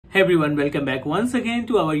Hey everyone, welcome back once again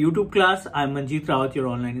to our YouTube class. I'm Manjeet Rawat, your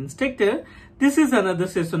online instructor. This is another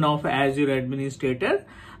session of Azure Administrator,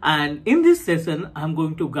 and in this session I'm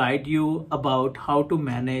going to guide you about how to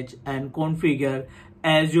manage and configure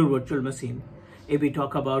Azure Virtual Machine. If we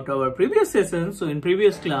talk about our previous session, so in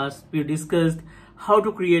previous class we discussed how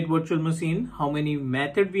to create virtual machine, how many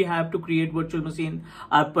methods we have to create virtual machine,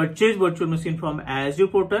 or purchase virtual machine from Azure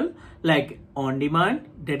portal like on demand,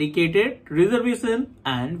 dedicated, reservation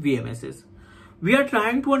and VMSs. We are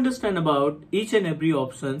trying to understand about each and every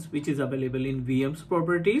options which is available in VM's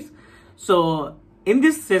properties. So in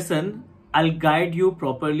this session, I'll guide you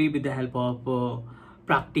properly with the help of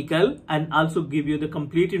practical and also give you the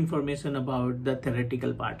complete information about the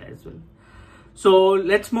theoretical part as well. So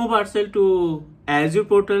let's move ourselves to Azure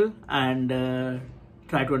portal and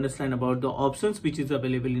try to understand about the options which is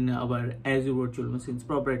available in our Azure Virtual Machines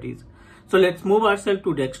properties. So let's move ourselves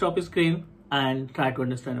to desktop screen and try to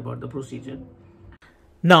understand about the procedure.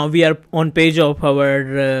 Now we are on page of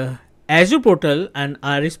our Azure portal, and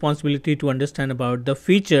our responsibility to understand about the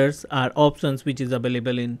features or options which is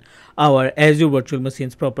available in our Azure Virtual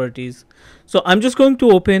Machines properties. So I'm just going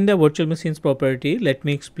to open the Virtual Machines property. Let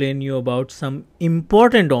me explain you about some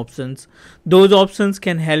important options. Those options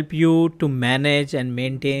can help you to manage and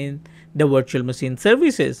maintain the virtual machine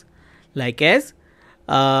services. Like as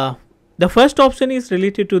the first option is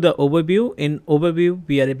related to the overview. In overview,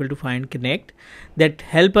 we are able to find connect that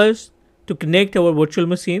help us to connect our virtual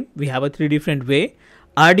machine. We have a three different way: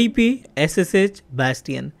 RDP, SSH,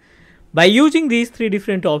 Bastion. By using these three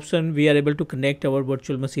different options, we are able to connect our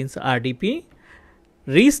virtual machines RDP,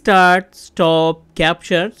 restart, stop,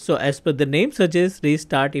 capture. So as per the name suggests,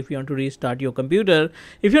 restart if you want to restart your computer.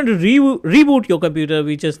 If you want to reboot your computer,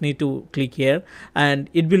 we just need to click here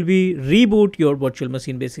and it will be reboot your virtual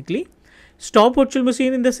machine basically. Stop virtual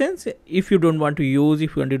machine in the sense, if you don't want to use,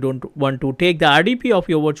 if you don't want to take the RDP of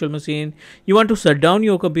your virtual machine, you want to shut down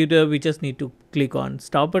your computer, we just need to click on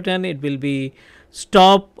stop button. It will be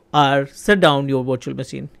stop or shut down your virtual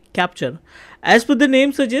machine. Capture. As per the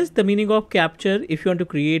name suggests, the meaning of capture, if you want to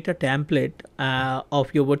create a template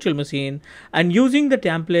of your virtual machine and using the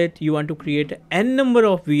template you want to create n number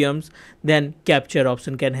of VMs, then capture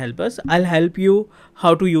option can help us. I'll help you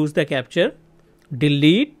how to use the capture.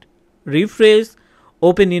 Delete, refresh,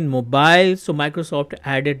 open in mobile. So Microsoft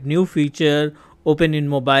added new feature, open in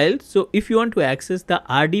mobile. So if you want to access the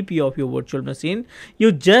RDP of your virtual machine,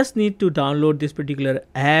 you just need to download this particular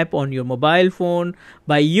app on your mobile phone.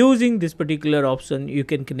 By using this particular option, you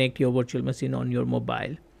can connect your virtual machine on your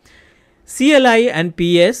mobile. CLI and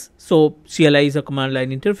PS. So CLI is a command line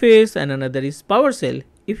interface and another is PowerShell.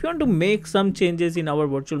 If you want to make some changes in our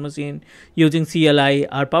virtual machine using CLI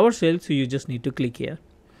or PowerShell, so you just need to click here.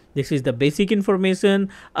 This is the basic information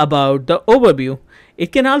about the overview.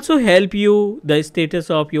 It can also help you the status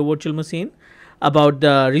of your virtual machine, about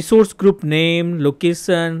the resource group name,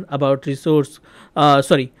 location, about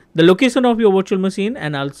the location of your virtual machine,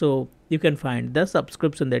 and also you can find the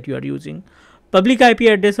subscription that you are using. Public IP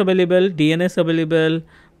address available, DNS available,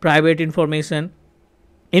 private information.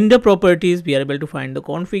 In the properties, we are able to find the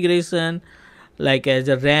configuration, like as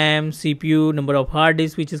a RAM, CPU, number of hard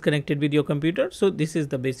disks which is connected with your computer. So this is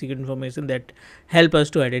the basic information that help us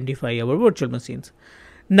to identify our virtual machines.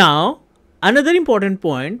 Now another important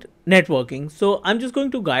point, networking. So I'm just going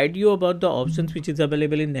to guide you about the options which is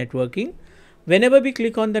available in networking. Whenever we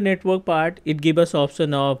click on the network part, it gives us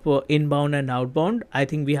option of inbound and outbound. I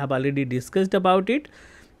think we have already discussed about it.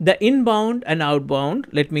 The inbound and outbound,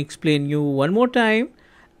 let me explain you one more time.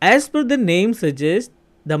 As per the name suggests,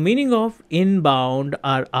 the meaning of inbound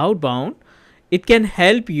or outbound, it can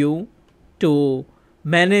help you to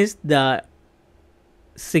manage the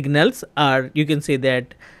signals, or you can say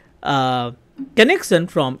that connection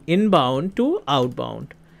from inbound to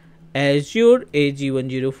outbound. Azure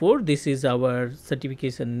AG104, this is our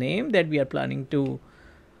certification name that we are planning to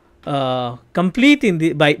complete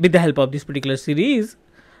with the help of this particular series,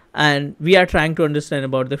 and we are trying to understand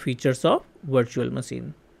about the features of virtual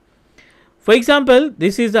machine. For example,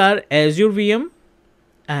 this is our Azure VM,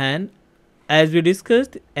 and as we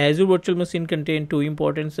discussed, Azure Virtual Machine contains two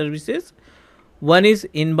important services. One is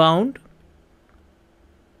inbound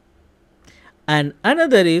and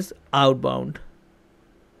another is outbound.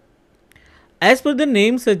 As per the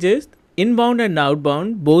name suggests, inbound and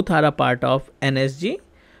outbound both are a part of NSG,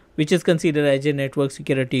 which is considered as a network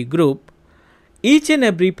security group. Each and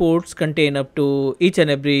every ports contain up to each and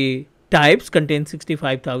every types contain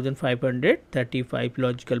 65,535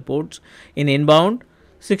 logical ports in inbound,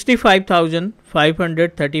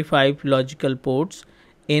 65,535 logical ports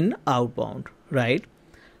in outbound, right?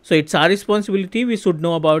 So it's our responsibility. We should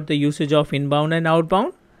know about the usage of inbound and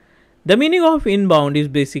outbound. The meaning of inbound is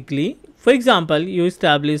basically, for example, you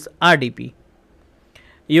establish RDP.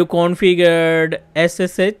 You configured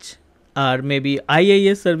SSH or maybe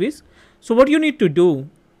IIS service. So what you need to do,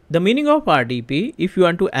 the meaning of RDP, if you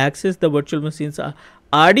want to access the virtual machines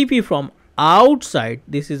RDP from outside,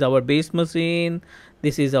 this is our base machine,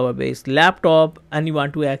 this is our base laptop, and you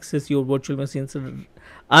want to access your virtual machines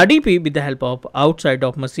RDP with the help of outside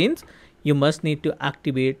of machines, you must need to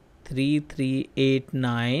activate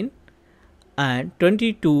 3389 and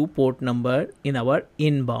 22 port number in our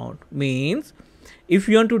inbound. Means if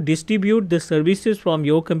you want to distribute the services from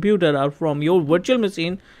your computer or from your virtual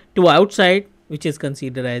machine to outside, which is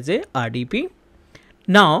considered as a RDP.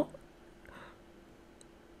 Now,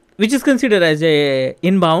 which is considered as a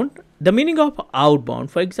inbound. The meaning of outbound,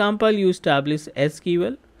 for example, you establish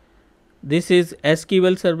SQL. This is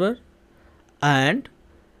SQL server, and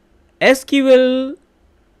SQL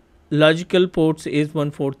logical ports is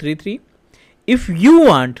 1433. If you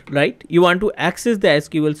want, right, you want to access the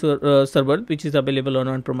SQL server which is available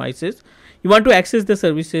on premises, you want to access the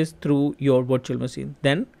services through your virtual machine,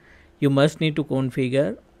 then you must need to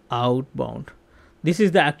configure outbound. This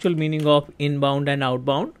is the actual meaning of inbound and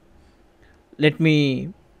outbound. Let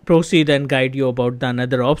me proceed and guide you about the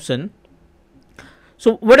another option.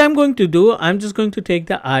 So what I'm going to do, I'm just going to take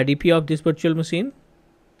the RDP of this virtual machine,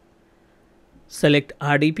 select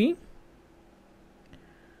RDP,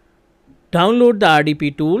 download the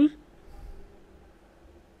RDP tool,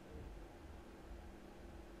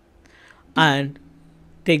 and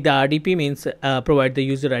take the RDP, means provide the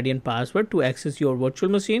user ID and password to access your virtual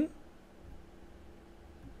machine.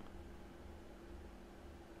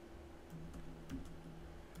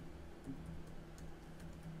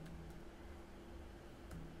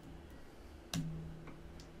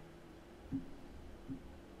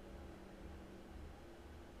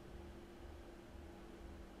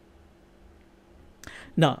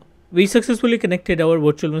 Now we successfully connected our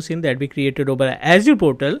virtual machine that we created over Azure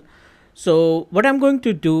portal. So what I'm going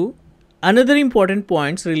to do, another important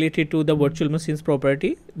points related to the virtual machines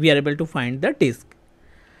property, we are able to find the disk.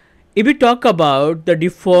 If we talk about the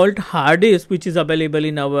default hard disk which is available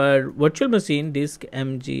in our virtual machine, disk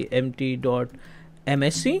mg.mt.msc,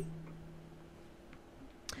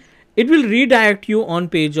 it will redirect you on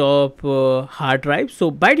page of hard drive.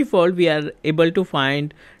 So by default we are able to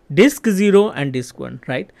find disk 0 and disk 1,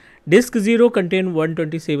 right? Disk 0 contain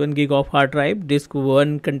 127 gig of hard drive, disk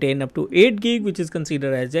 1 contain up to 8 gig, which is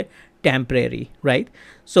considered as a temporary, right?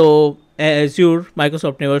 So Azure,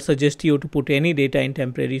 Microsoft never suggests you to put any data in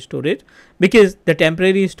temporary storage, because the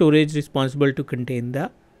temporary storage is responsible to contain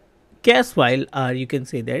the cache file, or you can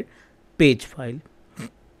say that page file.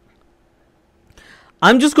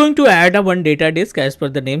 I'm just going to add a one data disk as per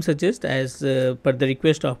the name suggests, as per the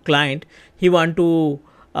request of client. He want to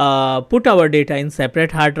put our data in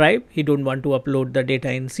separate hard drive. He don't want to upload the data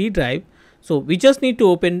in C drive. So we just need to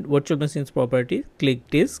open virtual machines property, click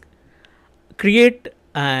disk, create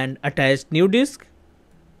and attach new disk,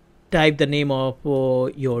 type the name of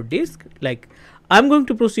your disk. Like I'm going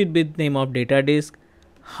to proceed with name of data disk.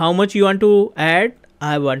 How much you want to add?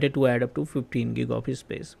 I wanted to add up to 15 gig of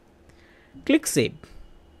space. Click save.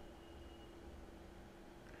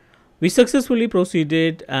 We successfully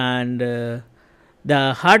proceeded, and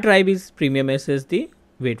the hard drive is premium SSD.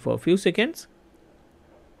 Wait for a few seconds.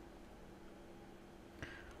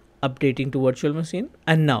 Updating to virtual machine,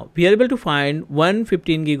 and now we are able to find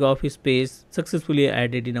 115 gig of space successfully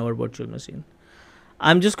added in our virtual machine.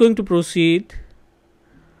 I'm just going to proceed.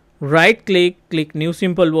 Right click, click new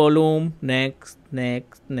simple volume, next,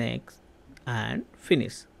 next, next, and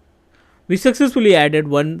finish. We successfully added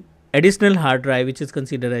one additional hard drive which is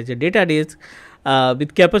considered as a data disk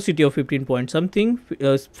with capacity of 15 point something,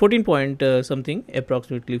 14 point something,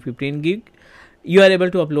 approximately 15 gig. You are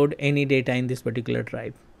able to upload any data in this particular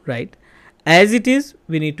drive, right? As it is,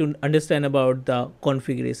 we need to understand about the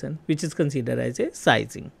configuration, which is considered as a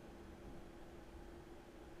sizing.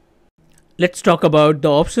 Let's talk about the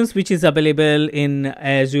options which is available in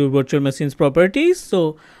Azure Virtual Machines properties.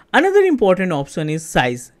 So another important option is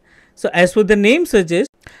size. So as for the name suggests,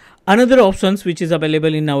 another options which is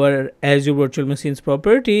available in our Azure Virtual Machines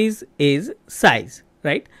properties is size,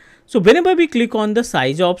 right? So whenever we click on the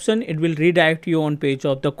size option, it will redirect you on page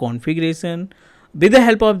of the configuration. With the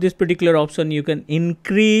help of this particular option, you can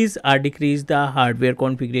increase or decrease the hardware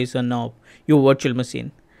configuration of your virtual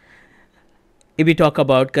machine. If we talk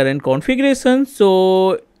about current configuration,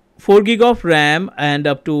 so 4 gig of RAM and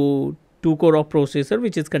up to 2 core of processor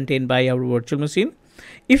which is contained by our virtual machine.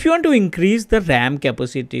 If you want to increase the RAM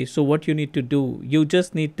capacity, so what you need to do, you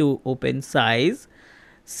just need to open size,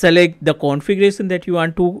 select the configuration that you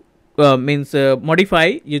want to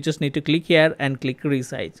modify. You just need to click here and click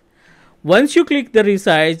resize. Once you click the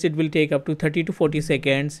resize, it will take up to 30 to 40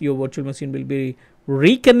 seconds. Your virtual machine will be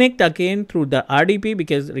reconnect again through the RDP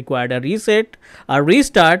because required a reset, a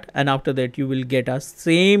restart, and after that you will get a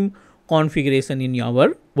same configuration in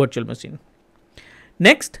your virtual machine.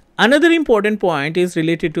 Next, another important point is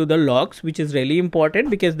related to the logs, which is really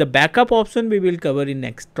important because the backup option we will cover in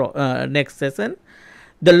next session.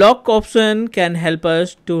 The lock option can help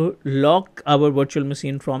us to lock our virtual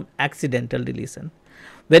machine from accidental deletion.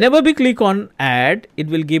 Whenever we click on add, it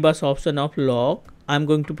will give us option of lock. I'm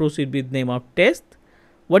going to proceed with name of test.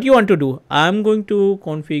 What you want to do? I'm going to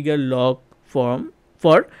configure lock form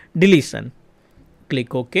for deletion.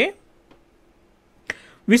 Click OK.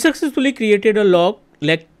 We successfully created a lock.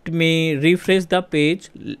 Let me refresh the page,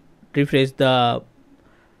 refresh the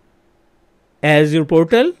Azure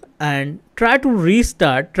portal and try to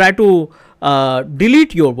restart, try to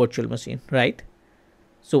delete your virtual machine, right?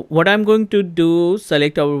 So what I'm going to do,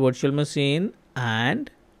 select our virtual machine and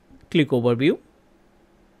click overview.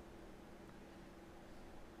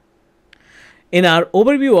 In our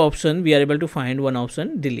overview option, we are able to find one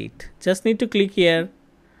option, delete. Just need to click here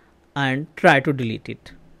and try to delete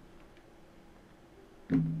it.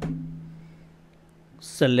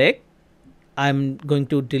 Select, I'm going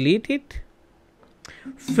to delete it.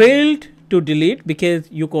 Failed to delete because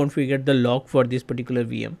you configured the lock for this particular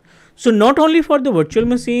VM. So not only for the virtual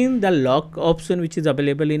machine, the lock option which is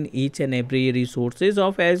available in each and every resources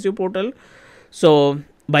of Azure portal. So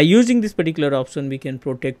by using this particular option, we can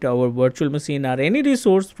protect our virtual machine or any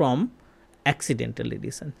resource from accidental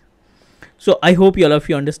deletion. So I hope all of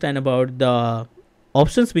you understand about the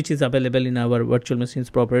options which is available in our virtual machines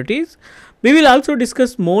properties. We will also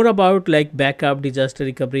discuss more about like backup, disaster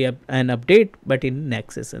recovery and update, but in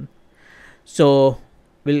next session. So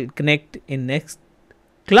we'll connect in next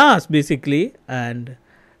class basically and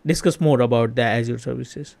discuss more about the Azure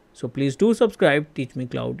services. So please do subscribe Teach Me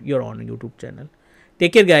Cloud, your own YouTube channel.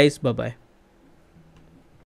 Take care guys. Bye bye.